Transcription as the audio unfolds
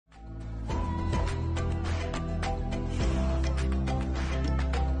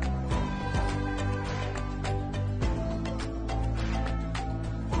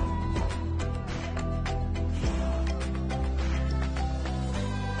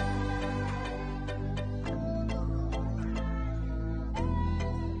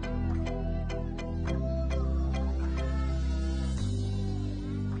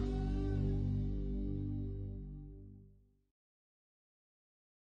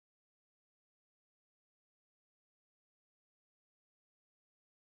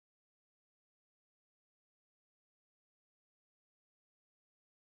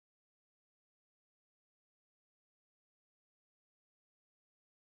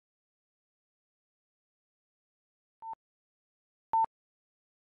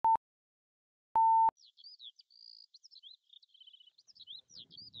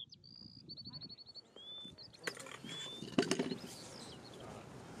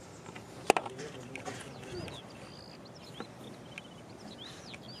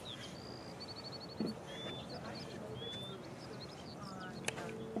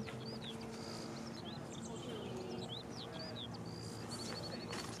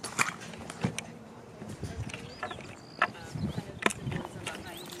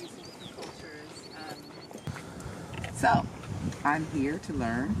I'm here to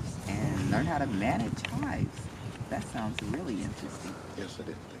learn how to manage hives. That sounds really interesting. Yes, it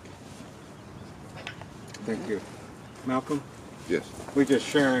is. Thank you. Malcolm? Yes. We're just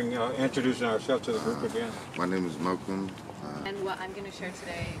sharing, introducing ourselves to the group again. My name is Malcolm. And what I'm going to share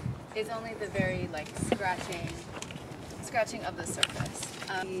today is only the very scratching of the surface.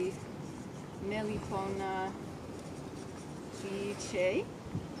 The Melipona Viche.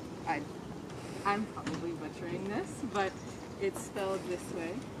 I'm probably butchering this, but it's spelled this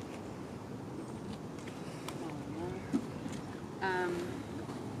way.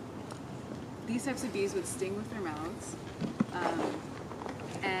 These types of bees would sting with their mouths,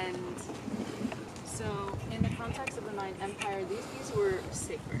 and so in the context of the Mayan Empire, these bees were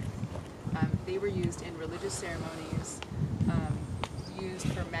sacred. They were used in religious ceremonies, used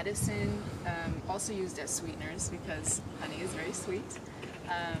for medicine, also used as sweeteners because honey is very sweet,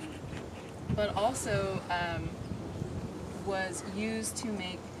 but also was used to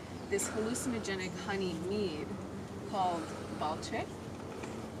make this hallucinogenic honey mead called balche.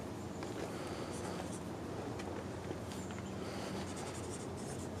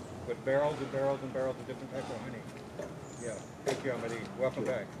 With barrels and barrels and barrels of different types of honey. Yeah. Thank you, Amadi. Welcome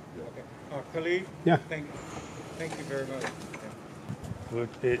back. Okay. Khalid? Yeah. Thank you very much. Yeah.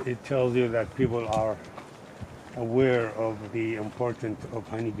 It tells you that people are aware of the importance of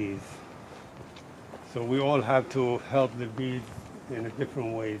honeybees. So we all have to help the bees in a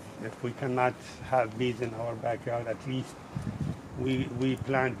different ways. If we cannot have bees in our backyard, at least we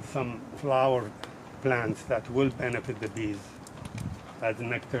plant some flower plants that will benefit the bees as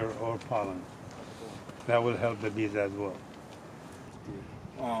nectar or pollen. That will help the bees as well.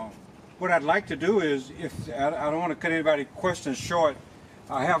 What I'd like to do is, if I don't want to cut anybody's questions short,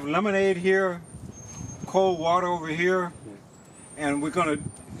 I have lemonade here, cold water over here, and we're going to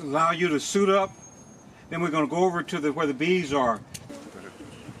allow you to suit up. Then we're going to go over to where the bees are.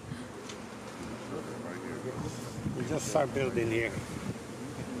 We just start building here.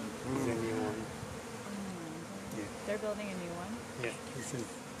 They're building a new one? Yeah, this is.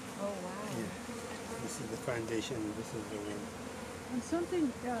 Oh, wow. Yeah, this is the foundation, and this is the wing. And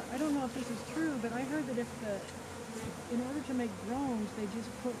something, I don't know if this is true, but I heard that in order to make drones, they just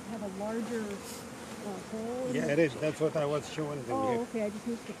have a larger hole. Yeah, it is. That's what I was showing them here. Oh, okay. I just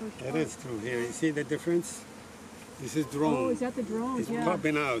missed the first part. It is true here. You see the difference? This is drone. Oh, is that the drones? It's Yeah.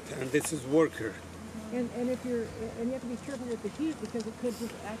 popping out, and this is worker. And you have to be careful with the heat because it could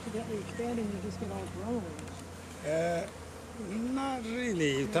just accidentally expand and you just get all drones. Not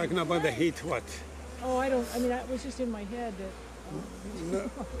really. You're talking about the heat, what? Oh, I mean, that was just in my head that.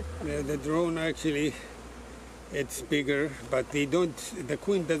 No, the drone actually, it's bigger, but the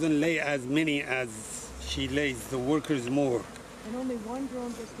queen doesn't lay as many as she lays, the workers more. And only one drone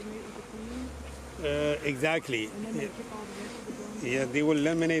gets to mate with the queen? Exactly. And then they pick all the rest of the drones? Yeah, they will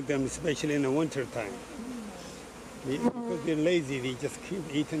eliminate them, especially in the winter time. Because they're lazy, they just keep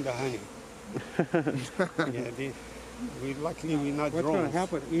eating the honey. Yeah, luckily we're not What's drones. going to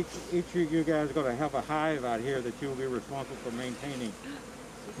happen? Each of you guys are going to have a hive out here that you'll be responsible for maintaining.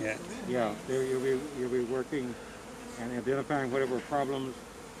 Yeah. Yeah, you'll be working and identifying whatever problems.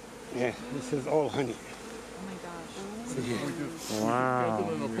 Yeah, this is all honey. Oh my gosh. Yeah. Wow.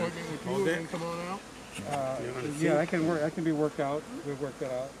 An appointment with you and then come on out? Yeah, that can work. That can be worked out. We'll work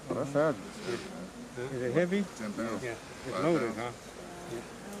that out. Oh, that's fabulous. Is it heavy? 10 pounds. Yeah. It's loaded, huh?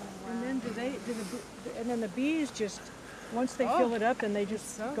 And then and then the bees just, once they fill it up, and they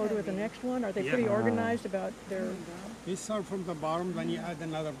just go to the next one? Are they pretty organized about their... You start from the bottom, then you add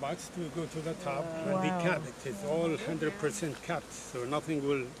another box to go to the top, and they cap it. It's all 100% capped, so nothing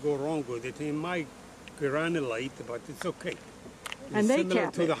will go wrong with it. It might granulate, but it's okay. And they similar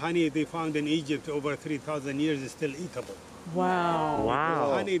cap to it. the honey they found in Egypt over 3,000 years is still eatable. Wow.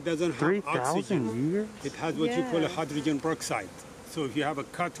 Wow. Honey doesn't have 3,000 oxygen. years? It has what you call a Yeah. hydrogen peroxide. So if you have a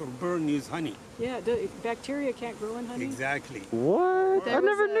cut or burn, use honey. Yeah, bacteria can't grow in honey? Exactly. What? There I was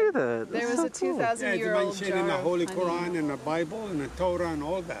never a- knew that. There That's was a so cool. 2,000-year-old Yeah, it's mentioned jar in the of Holy honey. Quran, in the Bible, in the Torah, and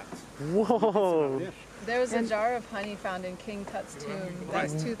all that. Whoa. Yeah. There was a jar of honey found in King Tut's tomb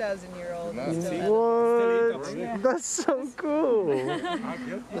that's 2,000-year-old. and still edible. What? That's so cool.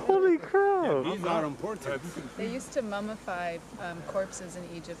 Holy crap. These are important. They used to mummify corpses in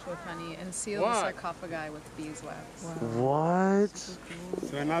Egypt with honey and seal the sarcophagi with beeswax. What?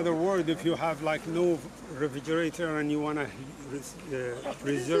 So in other words, if you have like no refrigerator and you want to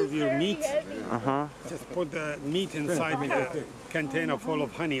preserve your meat, just put the meat inside a container full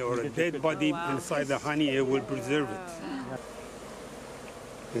of honey or a dead body inside the honey, it will preserve it.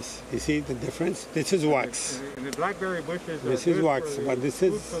 This, you see the difference? This is wax. And the blackberry bushes. This is wax, but this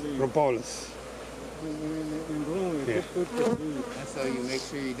is propolis. in bloom. It's just good for food. And so you make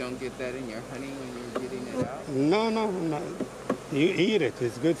sure you don't get that in your honey when you're getting it out? No, no, no. You eat it.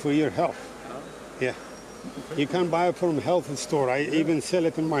 It's good for your health. Oh. Yeah. You can buy it from health store. I even sell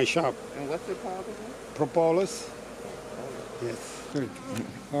it in my shop. And what's it called again? Propolis. Yes. Good.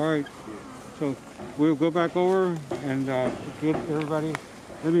 All right. So we'll go back over and get everybody.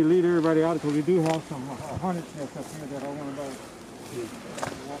 Let me lead everybody out because we do have some hornet's nests up here that I want to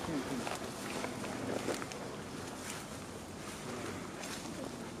walk into.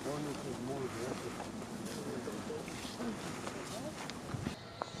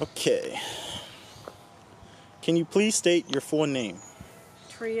 Okay. Can you please state your full name?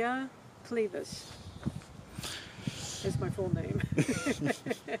 Tria Clevis is my full name.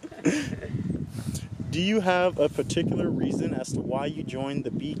 Do you have a particular reason as to why you joined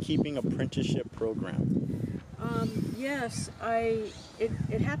the Beekeeping Apprenticeship program? Yes,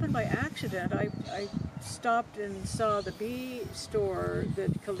 it happened by accident. I stopped and saw the bee store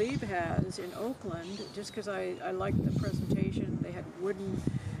that Caleb has in Oakland just because I liked the presentation. They had wooden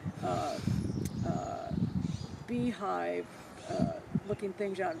beehive looking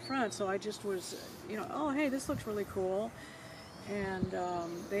things out in front, so I just was, oh hey, this looks really cool. And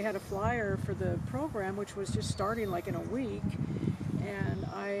they had a flyer for the program, which was just starting like in a week. And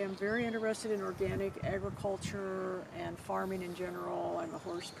I am very interested in organic agriculture and farming in general. I'm a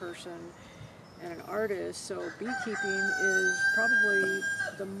horse person and an artist, so beekeeping is probably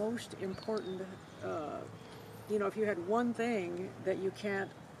the most important, if you had one thing that you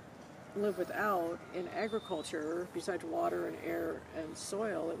can't live without in agriculture, besides water and air and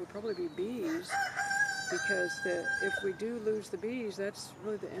soil, it would probably be bees. Because if we do lose the bees, that's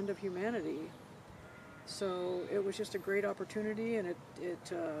really the end of humanity. So it was just a great opportunity, and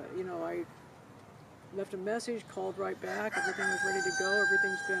I left a message, called right back, everything was ready to go,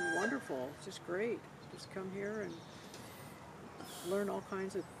 everything's been wonderful. It's just great. Just come here and learn all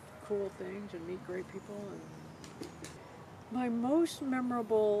kinds of cool things and meet great people. And my most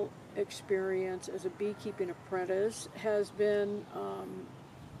memorable experience as a beekeeping apprentice has been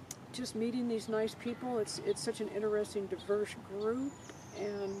just meeting these nice people. It's such an interesting, diverse group,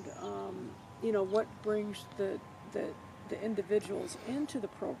 and what brings the individuals into the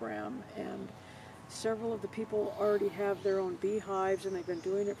program. And several of the people already have their own beehives, and they've been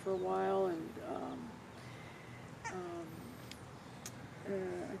doing it for a while. And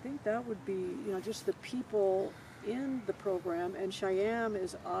I think that would be just the people in the program. And Shyam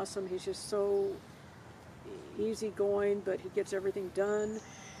is awesome. He's just so easygoing, but he gets everything done.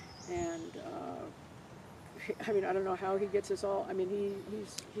 And I don't know how he gets us all.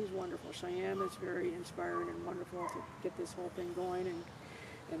 He's wonderful. Shyam is very inspiring and wonderful to get this whole thing going.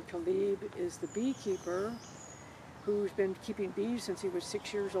 And Caleb is the beekeeper who's been keeping bees since he was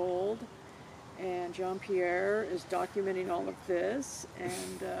 6 years old. And Jean-Pierre is documenting all of this.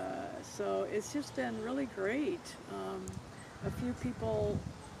 And so it's just been really great. A few people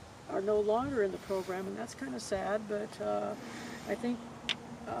are no longer in the program, and that's kind of sad, but I think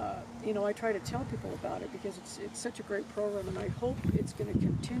I try to tell people about it because it's such a great program, and I hope it's going to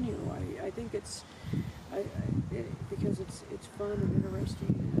continue. I think because it's fun and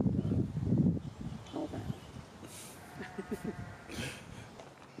interesting and all that.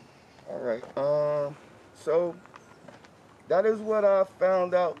 All right. So that is what I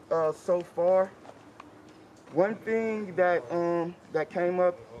found out so far. One thing that that came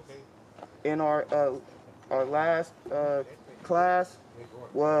up in our last class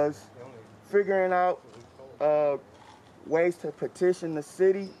was figuring out ways to petition the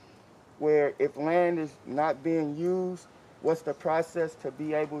city, where if land is not being used, what's the process to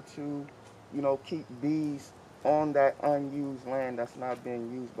be able to, keep bees on that unused land that's not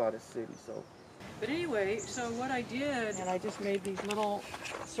being used by the city. So. But anyway, so what I did, and I just made these little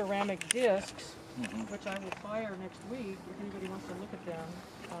ceramic discs, which I will fire next week if anybody wants to look at them.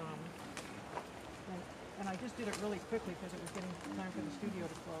 And I just did it really quickly because it was getting time for the studio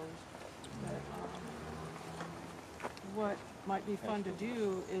to close. But what might be fun to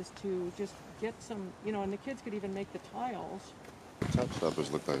do is to just get some, and the kids could even make the tiles. Top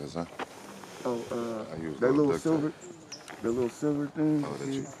stoppers look like this, huh? Oh, that little silver, the little silver thing.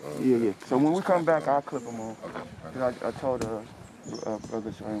 Yeah. So when we come back, I'll clip them on. Okay. I told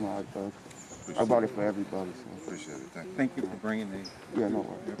Brother Cinéma I bought it for everybody. So. Appreciate it. Thank you for bringing the. Yeah, no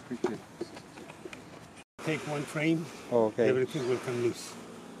worries. I appreciate it. Take one frame, okay. Everything will come loose.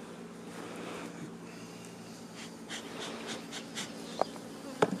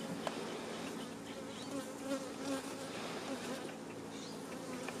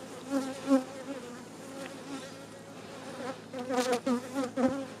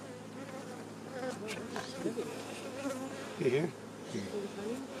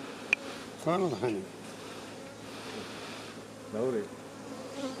 Follow the honey. Loaded.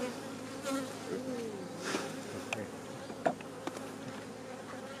 I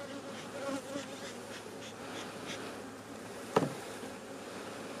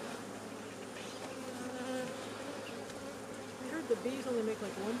heard the bees only make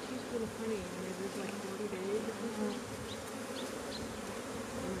like 1 teaspoon of honey and they live like 40 days or something.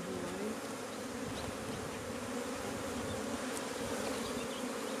 In Hawaii.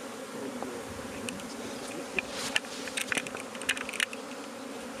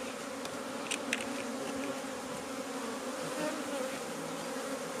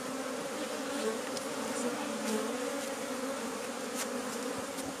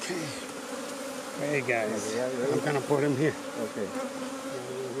 Okay. Hey guys, I'm gonna put him here. Okay.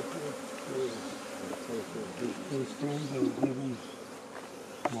 Those stones are even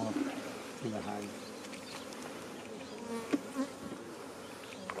more to the hive.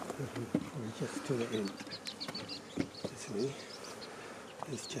 We're just to the end. See?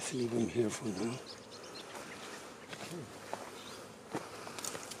 Let's just leave him here for now.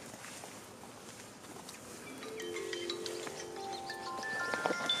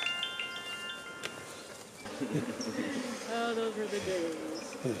 Oh, those were the days.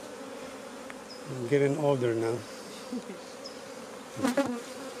 I'm getting older now.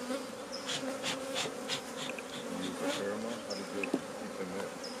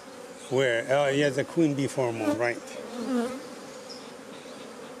 Where? Oh, he has a queen bee pheromone, right.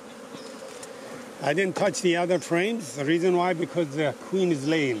 I didn't touch the other frames. The reason why, because the queen is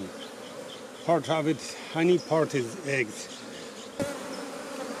laying. Part of its honey, part is eggs.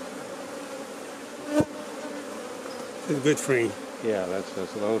 It's a good frame. Yeah, that's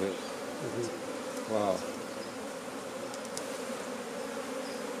loaded. Wow.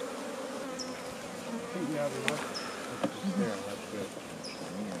 Yeah, that's good.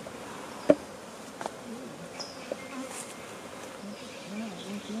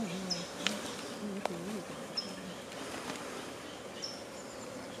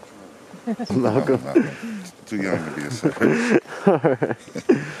 Malcolm. Too young to be a secretary. All right.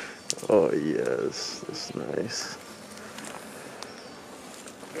 Oh, yes. That's nice.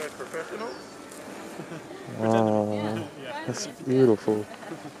 You guys professional? Wow. That's beautiful.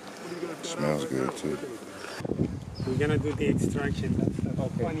 Smells good too. We're gonna do the extraction. That's the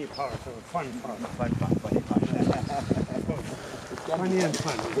funny part, or fun part. Funny and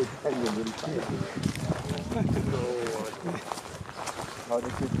fun.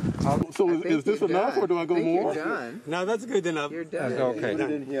 So is this enough, or do I go more? You're done. No, that's good enough. You're done. That's okay. Put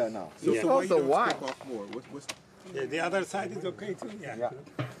it in here now. Yeah. Also, why? Yeah, the other side is okay too? Yeah.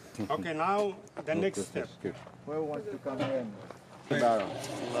 Okay, now the next step. Whoever wants to come in.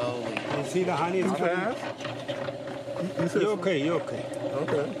 Slowly. You see the honey is coming? You're okay, you're okay.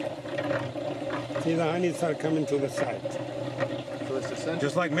 Okay. See the honey start coming to the side. So it's essential.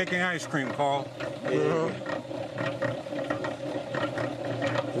 Just like making ice cream, Carl.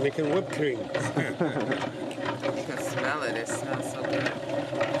 Making whipped cream. You can smell it. It smells so good.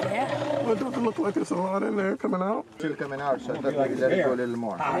 Well, it doesn't look like there's a lot in there coming out. Still coming out, so let it go a little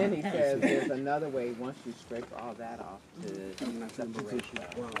more. And then he says there's another way once you scrape all that off to separate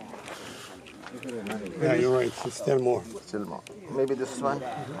Yeah, you're right. It's still more. Still more. Maybe this one?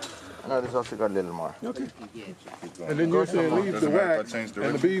 No, this also got a little more. Okay. And then you say leave the Doesn't matter if I wax, change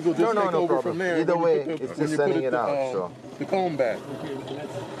and the bees will just No, take no over problem. from there. Either when you way, put the- it's when just you put sending it out, so. the comb back.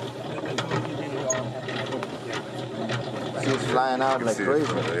 See, it's flying out like See it crazy.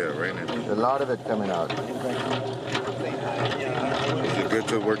 from there, right now. There's a lot of it coming out. Is it good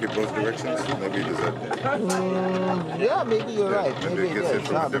to work in both directions? Maybe does that? Yeah, maybe you're right. Maybe Maybe it it gets it is.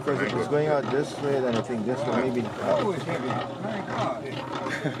 from a No, different because if it's angle. going out this way, then I think this one maybe. Oh, it's heavy. My God.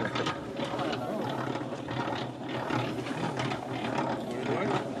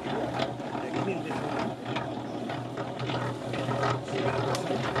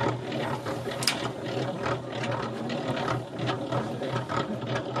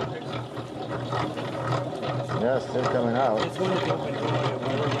 Yeah, still coming out. It's one to open.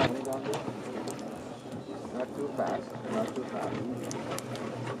 Not too fast. Not too fast.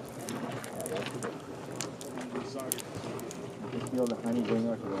 You can feel the honey going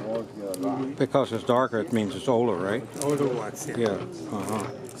out to the walls here a lot. Because it's darker, it means it's older, right? Older ones, yeah. Yeah. Uh-huh.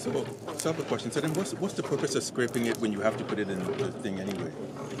 So I have a question. So then what's the purpose of scraping it when you have to put it in the thing anyway?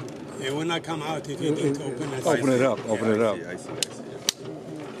 It will not come out if you don't open it. Open it up. Open it up. I see.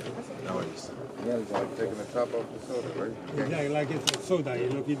 Now I understand. Yeah, it's like taking the top off the soda, right? Exactly, like it's a soda, you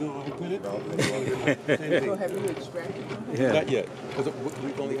know, if you don't open it. So have you extracted them? Yeah. Not yet, because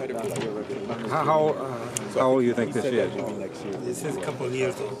we've only had it for like How old do you think this is? This is a couple of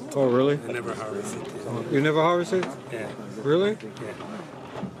years old. Oh, really? I never harvested it. You never harvested? Yeah. Really? Yeah.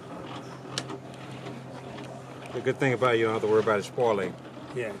 The good thing about it, you don't have to worry about it spoiling.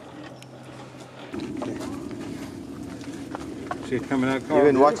 Yeah. See it coming out.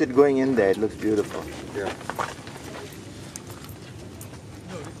 Even watch it going in there. It looks beautiful. Yeah.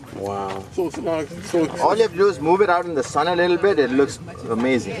 Wow. So All you have to do is move it out in the sun a little bit. It looks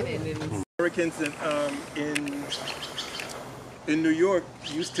amazing. Americans in New York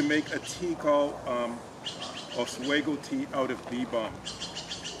used to make a tea called Oswego tea out of bee balm.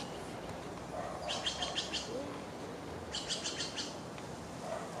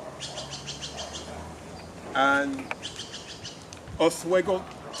 And Oswego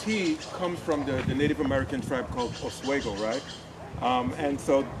tea comes from the Native American tribe called Oswego, right? And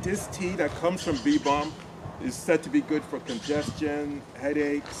so this tea that comes from bee balm is said to be good for congestion,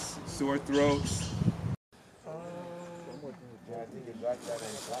 headaches, sore throats.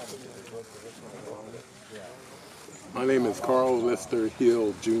 My name is Carl Lester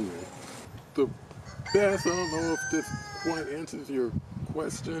Hill Jr. The best, I don't know if this quite answers your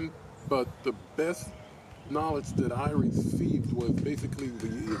question, but the best knowledge that I received was basically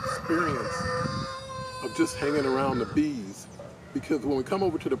the experience of just hanging around the bees. Because when we come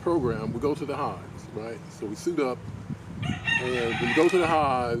over to the program, we go to the hives, right? So we suit up, and when we go to the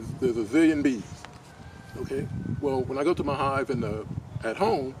hives, there's a zillion bees, okay? Well, when I go to my hive at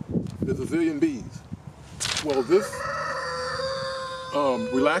home, there's a zillion bees. Well, this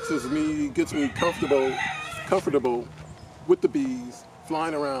relaxes me, gets me comfortable with the bees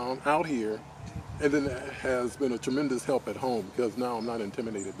flying around out here, and then it has been a tremendous help at home because now I'm not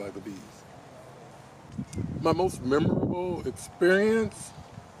intimidated by the bees. My most memorable experience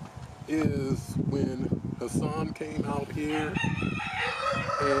is when Hassan came out here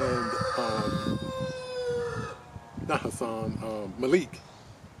and, not Hassan, Malik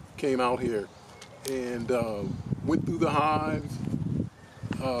came out here and went through the hives.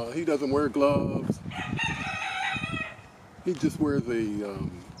 He doesn't wear gloves. He just wears a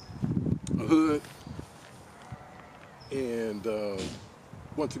hood. And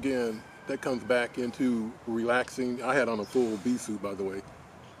once again, that comes back into relaxing. I had on a full bee suit, by the way.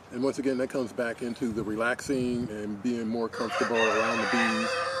 And once again, that comes back into the relaxing and being more comfortable around the bees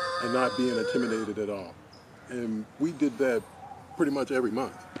and not being intimidated at all. And we did that pretty much every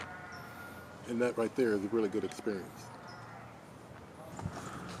month. And that right there is a really good experience.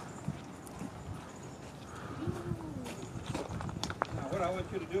 Now, what I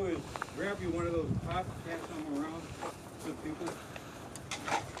want you to do is grab you one of those pots, pass them around to people.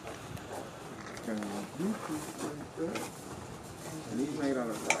 And these made out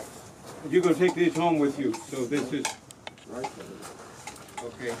of rice. You're going to take these home with you. So this is Rice.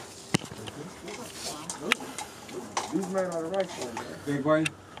 okay. These made out of rice. Big boy.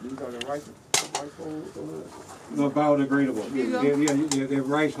 These are the rice holes. No, biodegradable. Yeah, they're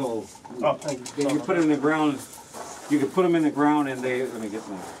rice holes. Oh, you put them in the ground. You can put them in the ground, and they. Let me get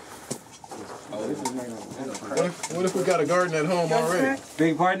one. What if we got a garden at home already?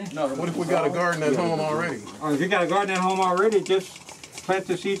 Beg pardon? No. What if we got a garden at home already? If you got a garden at home already, just plant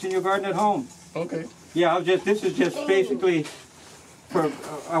the seeds in your garden at home. Okay. Yeah, this is just basically for.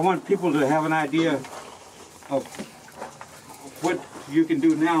 I want people to have an idea of what you can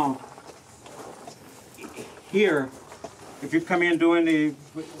do now. Here, if you come in doing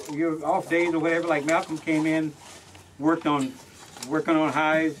your off days or whatever, like Malcolm came in, working on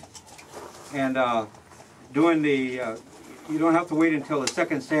hives. And doing you don't have to wait until the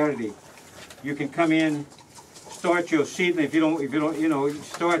second Saturday. You can come in, start your seedling. If you don't,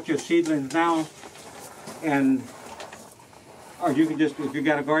 start your seedlings now, and or you can just, if you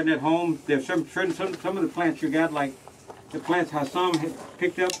got a garden at home, there's some of the plants you got, like the plants Hassan had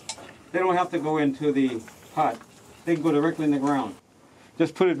picked up, they don't have to go into the pot. They can go directly in the ground.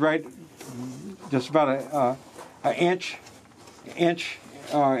 Just put it right, just about an inch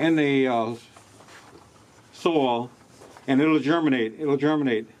in the soil, and it'll germinate. It'll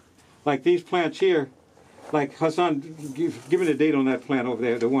germinate. Like these plants here, like Hassan, give me the date on that plant over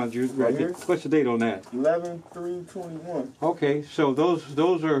there, the ones you right there. What's the date on that? 11/3/21. Okay, so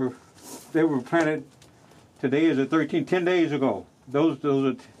they were planted. Today is the 13th, 10 days ago. Those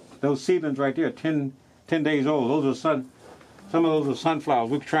seedlings right there, 10 days old. Some of those are sunflowers.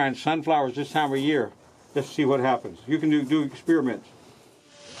 We're trying sunflowers this time of year, just to see what happens. You can do experiments.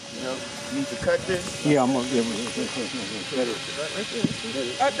 Yep. Need to cut this? Yeah, I'm gonna give it.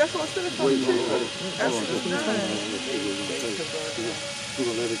 That's what I said about you. We're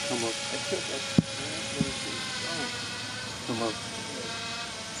gonna let it come up. Come up.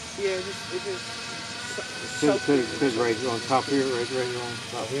 Yeah, it just It's right on top here, right on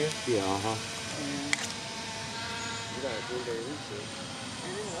top here. Yeah, uh-huh. You gotta do their research.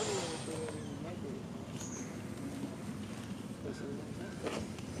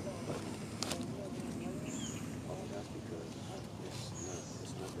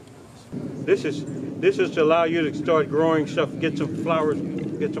 This is to allow you to start growing stuff, get some flowers,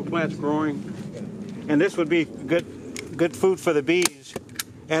 get some plants growing, and this would be good food for the bees,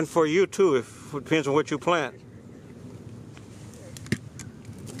 and for you too. If it depends on what you plant.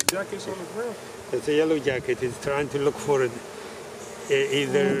 Jackets on the ground. It's a yellow jacket. It's trying to look for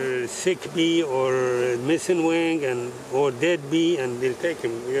either sick bee or missing wing or dead bee, and they'll take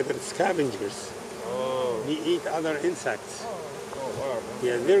him. They're scavengers. Oh. They eat other insects. Oh, wow.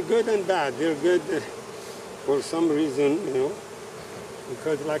 Yeah, they're good and bad. They're good for some reason, you know,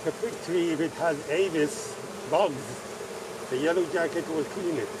 because like a fig tree, if it has avis bugs, the yellow jacket will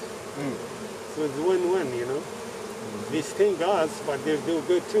clean it. So it's win-win, you know. They sting us, but they do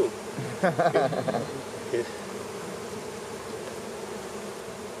good too. Yeah.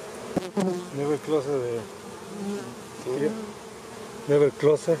 Never closer there. Yeah. Never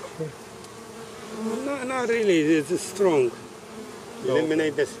closer. No, not really. It's strong.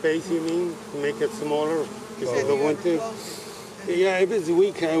 Eliminate the space, you mean? Make it smaller because of winter. Yeah, if it's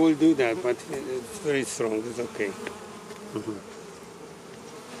weak, I will do that, but it's very strong. It's okay.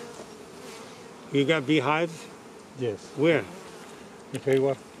 You got beehives? Yes. Where?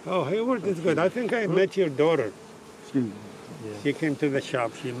 Hayward. Oh, Hayward is good. I think I met your daughter. Excuse me. Yeah. She came to the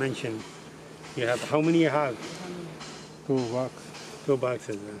shop. She mentioned you have, how many you have? 2 bucks. 2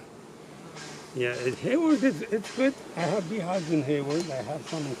 boxes. Yeah, Hayward, it's good. I have beehives in Hayward. I have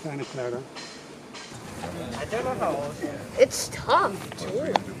some in Santa Clara. I don't know how old. It's tough,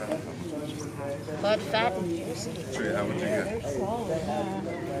 too. But fat and juicy. Trey, how would you get?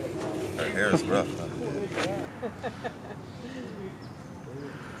 Her hair is rough.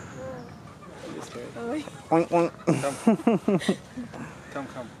 Come.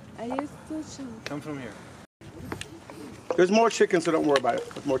 Come from here. There's more chicken, so don't worry about it.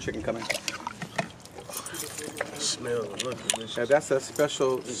 There's more chicken coming. Smell, look delicious. Yeah, that's a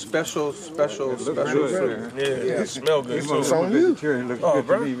special food. Yeah, smell good. It's on you. Oh,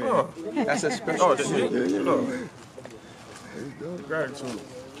 bro. That's a special food. Gratitude.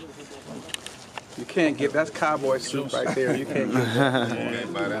 You can't get, that's cowboy soup right there. You can't get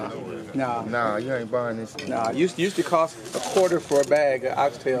that. Nah, you ain't buying this. Nah, it used to cost $1 for a bag of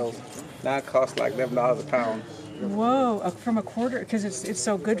oxtails. Now it costs like $11 a pound. Whoa, from $1 because it's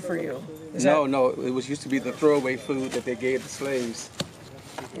so good for you. No, it was used to be the throwaway food that they gave the slaves.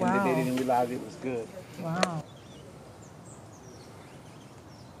 And Wow. they didn't realize it was good. Wow.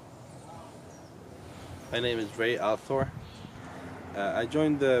 My name is Ray Althor. I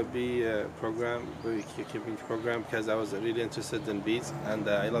joined the beekeeping program because I was really interested in bees, and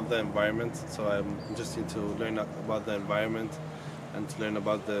I love the environment, so I'm interested to learn about the environment and to learn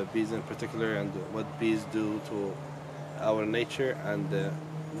about the bees in particular and what bees do to our nature and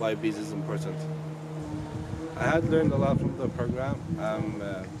why bees is important. I had learned a lot from the program. I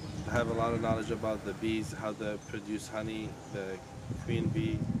have a lot of knowledge about the bees, how they produce honey, the queen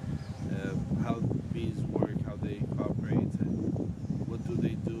bee, how bees work, how they cooperate, what do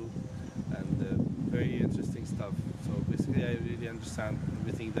they do, and very interesting stuff. So basically I really understand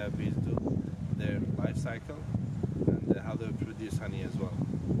everything that bees do, their life cycle, and how they produce honey as well.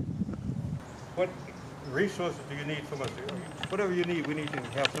 What resources do you need from us? Whatever you need, we need to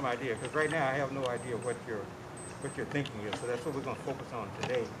have some idea. Because right now I have no idea what your thinking is. So that's what we're going to focus on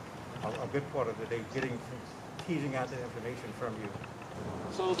today. A good part of the day, teasing out the information from you.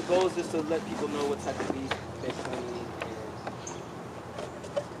 So the goal is just to let people know what type of bees make honey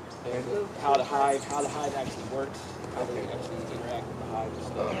and how the hive actually works, how they actually interact with the hive and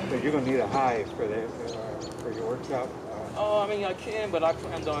stuff. So you're going to need a hive for your workshop? Oh, I mean, I can, but I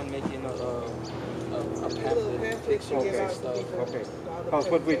planned on making a pamphlet picture and stuff. Okay. Because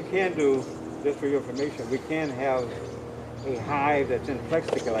what we can do, just for your information, we can have a hive that's in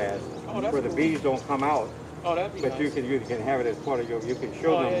plexiglass where the bees don't come out. Oh, that'd be but nice. you can have it as part of your, you can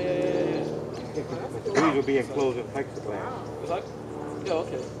show them. Yeah. But the bees will be enclosed in plexiglass. Yeah,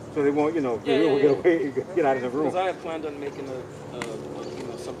 okay. So they won't, they won't get out of the room. Because I had planned on making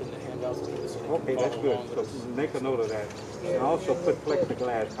something to hand out to people. So Okay, that's good. So make a note of that. And also put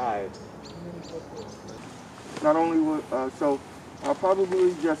plexiglass hives. Not only would, so I'll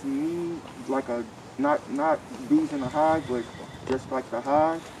probably just need like a not bees in a hive, but just like the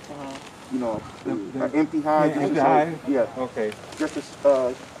hive. You know, an empty hive. Empty hive? Yeah. Okay. Just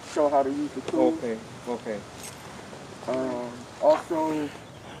to show how to use the tool. Okay. Okay. Also,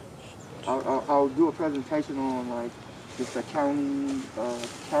 I'll do a presentation on like just the county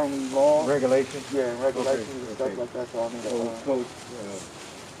law. Regulations? Yeah, regulations Okay. and stuff like that. So I need to code.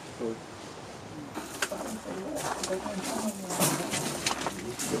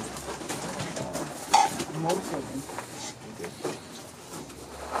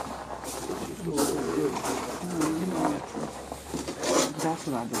 That's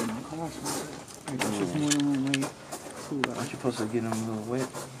what I did in my classroom. It's just more than one way. Aren't you supposed to get them a little wet?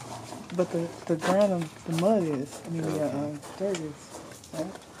 But the ground, the mud is, I mean, the dirt is,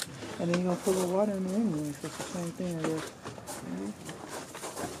 right? And then you're going to put a little water in there anyway, so it's the same thing, I guess.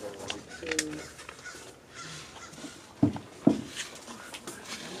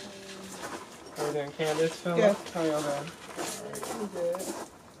 Are you doing Candace film? Yeah. How y'all doing?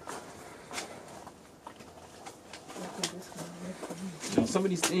 You know, some of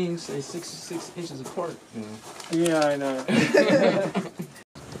these things say 66 inches apart. You know. Yeah, I know.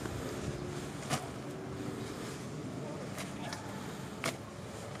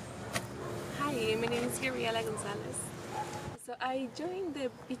 Hi, my name is Gabriela Gonzalez. So I joined the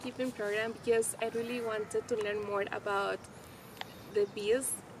beekeeping program because I really wanted to learn more about the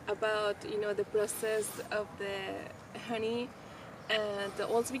bees, about the process of the honey, and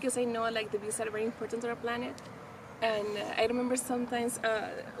also because I know like the bees are very important to our planet. And I remember sometimes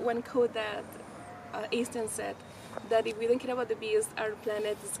one quote that Einstein said that if we don't care about the bees, our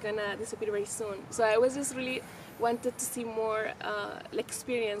planet is gonna disappear very soon. So I was just really wanted to see more,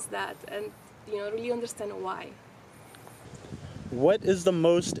 experience that, and really understand why. What is the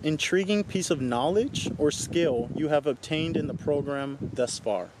most intriguing piece of knowledge or skill you have obtained in the program thus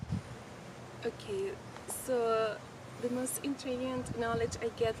far? Okay, so the most intriguing knowledge I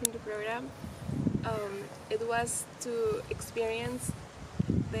get from the program, it was to experience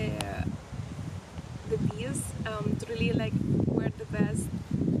the bees, to really like work the best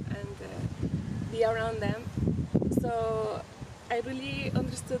and be around them. So I really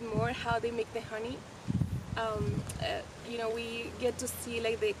understood more how they make the honey. We get to see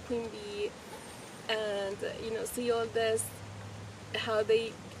like the queen bee and see all this, how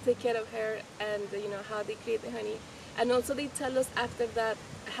they take care of her, and how they create the honey. And also they tell us after that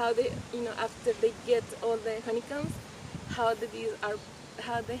how they after they get all the honeycombs, how the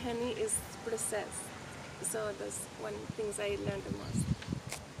honey is processed. So that's one of the things I learned the most.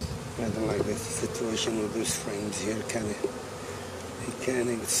 I don't like the situation with those frames here. Kind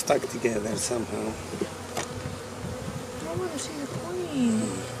of stuck together somehow. I want to see the queen.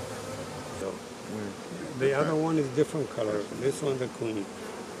 The other one is different color. This one the queen.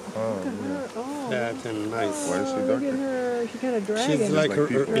 Look at her. Oh. That and nice. Why is she darker? Look at her. She's kind of dragging. She's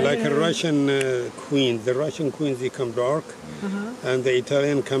like a Russian queen. The Russian queens, they come dark, and the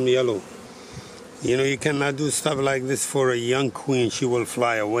Italian come yellow. You cannot do stuff like this for a young queen. She will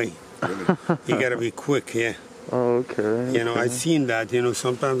fly away. You gotta be quick, yeah. Okay. I've seen that.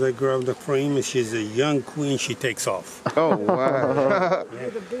 Sometimes I grab the frame and she's a young queen, she takes off. Oh, wow.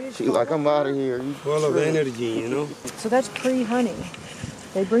 She's like, I'm out of here. Full of energy, So that's pre-honey.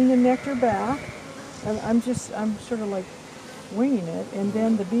 They bring the nectar back. I'm sort of like winging it, and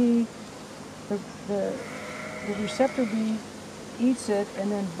then the bee, the receptor bee eats it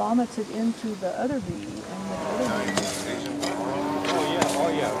and then vomits it into the other bee. Oh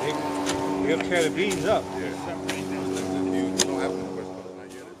yeah. We gotta tear the bees up.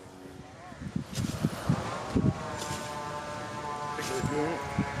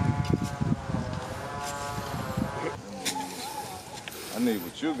 I need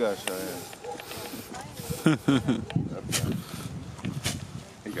what you got, Cheyenne.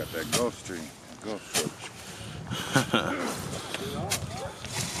 He got that Gulf Stream. Gulf Stream.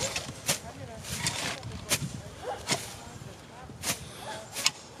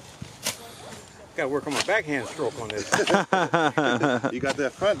 Got to work on my backhand stroke on this. You got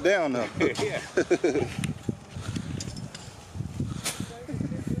that front down though. Yeah.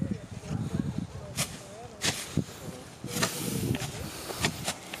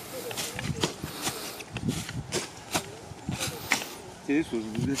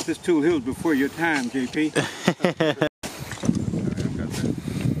 This tool here was before your time, JP.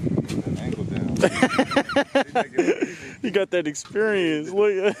 You got that experience.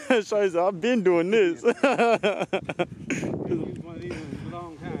 Look, I've been doing this. What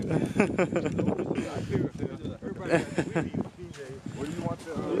do you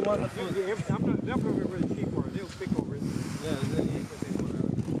want about the food? They'll go over the cheap part. They'll pick over it. Yeah,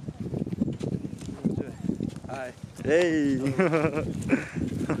 Hi. Hey.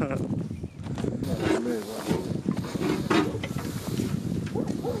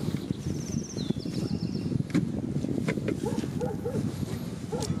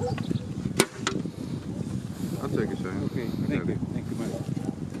 I'll take it, Shane. Okay, thank you. Thank you, Mike.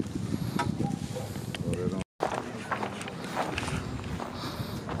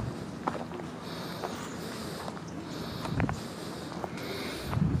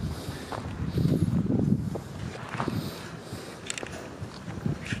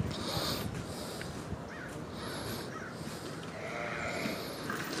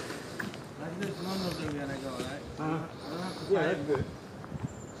 Yeah, that's good.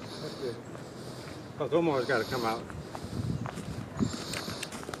 That's good. Because Omar's got to come out.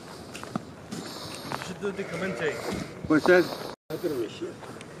 You should do the commentary. What's that?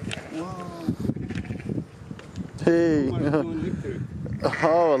 Hey.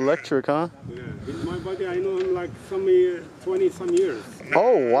 Oh, electric, huh? Yeah, he's my buddy. I know him like 20-some years.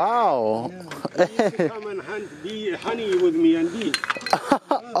 Oh, wow. He used to come and hunt honey with me and bees.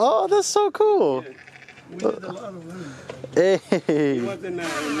 Oh, that's so cool. We did a lot of women. Hey. He was in one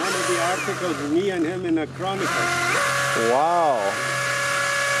of the articles, me and him in a chronicle. Wow.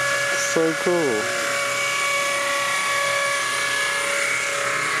 So cool.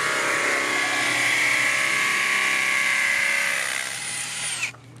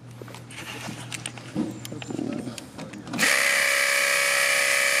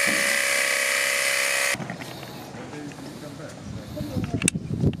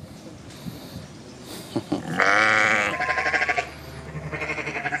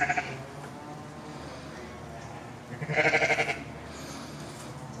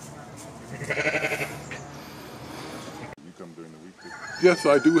 Yes,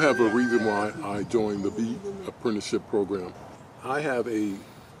 I do have a reason why I joined the Bee Apprenticeship program. I'm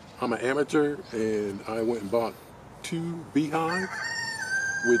an amateur, and I went and bought 2 beehives,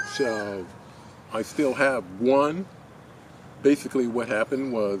 which I still have one. Basically what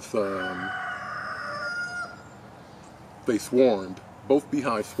happened was they swarmed. Both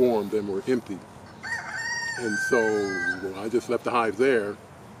beehives swarmed and were empty. And so I just left the hive there,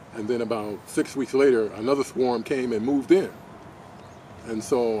 and then about 6 weeks later, another swarm came and moved in. And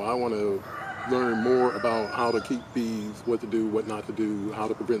so I want to learn more about how to keep bees, what to do, what not to do, how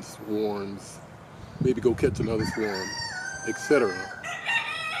to prevent swarms, maybe go catch another swarm, etc.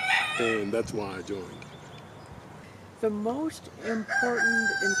 And that's why I joined. The most important,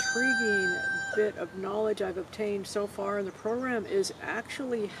 intriguing bit of knowledge I've obtained so far in the program is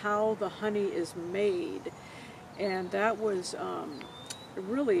actually how the honey is made. And that was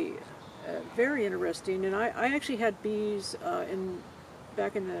really very interesting. And I actually had bees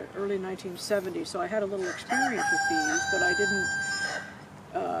back in the early 1970s, so I had a little experience with bees, but I didn't.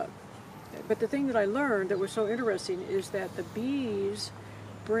 But the thing that I learned that was so interesting is that the bees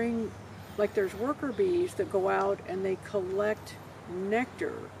bring, like there's worker bees that go out and they collect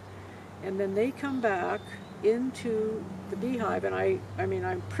nectar, and then they come back into the beehive, and I mean,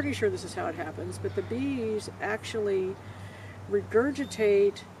 I'm pretty sure this is how it happens, but the bees actually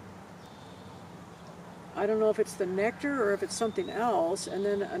regurgitate, I don't know if it's the nectar or if it's something else, and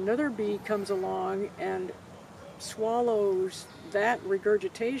then another bee comes along and swallows that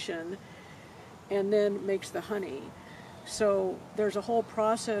regurgitation and then makes the honey. So there's a whole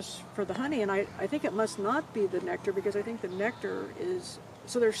process for the honey, and I think it must not be the nectar, because I think the nectar is,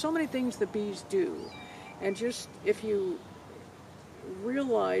 so there's so many things the bees do. And just if you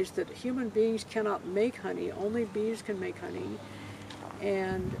realize that human beings cannot make honey, only bees can make honey,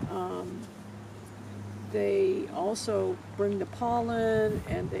 and they also bring the pollen,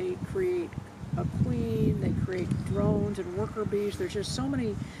 and they create a queen, they create drones and worker bees. There's just so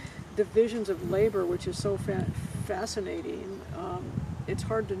many divisions of labor, which is so fascinating. It's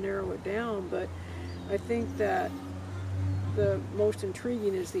hard to narrow it down, but I think that the most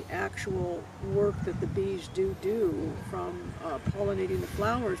intriguing is the actual work that the bees do from pollinating the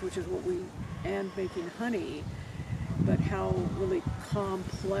flowers, which is what and making honey, but how really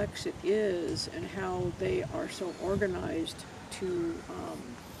complex it is, and how they are so organized to,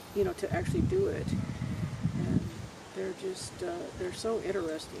 to actually do it. And they're just, they're so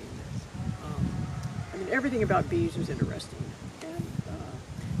interesting. I mean, everything about bees is interesting, and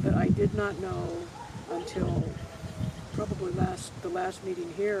but I did not know until probably the last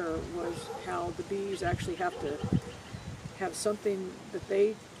meeting here was how the bees actually have to have something that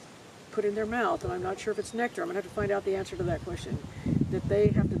they put in their mouth, and I'm not sure if it's nectar. I'm going to have to find out the answer to that question, that they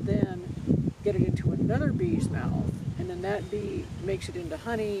have to then get it into another bee's mouth, and then that bee makes it into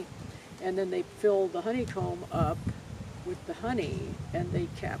honey, and then they fill the honeycomb up with the honey, and they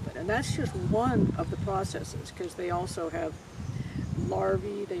cap it. And that's just one of the processes, because they also have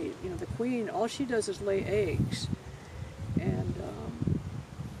larvae. The queen, all she does is lay eggs, and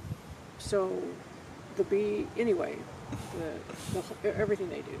so the bee, anyway, everything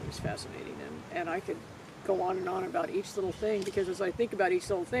they do is fascinating, and I could go on and on about each little thing, because as I think about each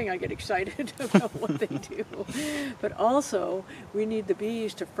little thing, I get excited about what they do. But also, we need the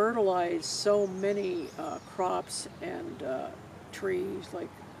bees to fertilize so many crops and trees. Like,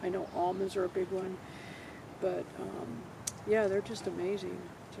 I know almonds are a big one, but yeah, they're just amazing,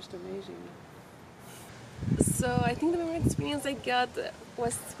 just amazing. So I think the memorable experience I got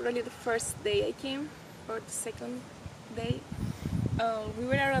was really the first day I came, or the second day. We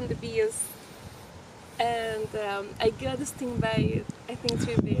were around the bees, and I got stung by, I think,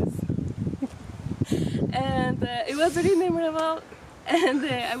 3 bees. And it was really memorable, and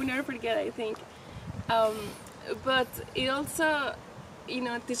I will never forget, I think. But it also,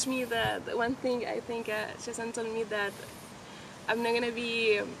 teach me that one thing. I think Shazan told me that I'm not gonna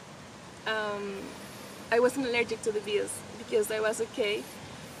be, I wasn't allergic to the bees because I was okay.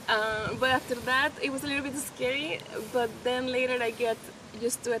 But after that, it was a little bit scary, but then later I get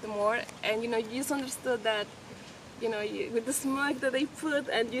used to it more, and you just understood that, with the smoke that they put,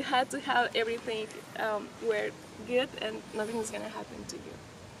 and you had to have everything were good, and nothing is gonna happen to you.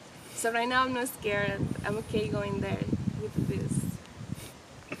 So right now I'm not scared, I'm okay going there with this.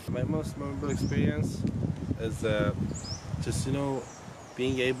 My most memorable experience is just,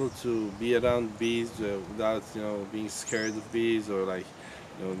 being able to be around bees without, being scared of bees, or like,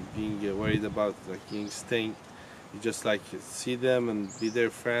 being worried about like being stung. You just like see them and be their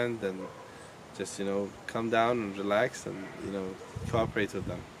friend, and just calm down and relax, and cooperate with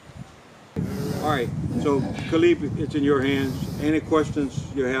them. All right, so Khalid, it's in your hands. Any questions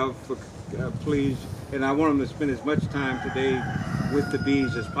you have, please. And I want them to spend as much time today with the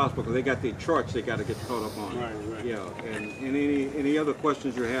bees as possible, because they got their charts they got to get caught up on. Right. Yeah, and any other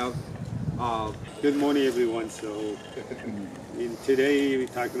questions you have? Good morning, everyone. So today we're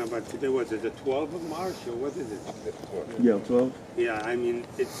talking about, today was it the 12th of March, or what is it? Yeah, 12. Yeah, I mean,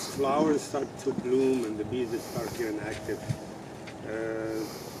 its flowers start to bloom and the bees start getting active.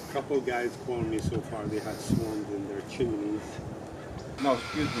 A couple guys called me so far, they had swarms in their chimneys. No,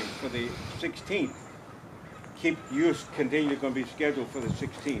 excuse me, for the 16th. You're going to be scheduled for the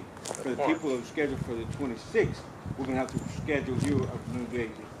 16th. For the people who are scheduled for the 26th, we're going to have to schedule you a new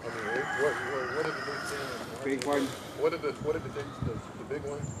date. Okay, what are the dates? Big one? What are the dates? The big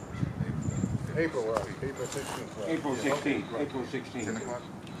one? April, right? April 16th. Right? April 16th. Right. April 16th. 10 o'clock?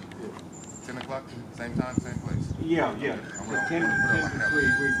 Yeah. 10 o'clock, same time, same place? Yeah. 10 to 3.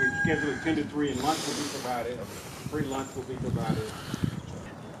 We schedule it 10 to 3, and lunch will be provided. Free lunch will be provided.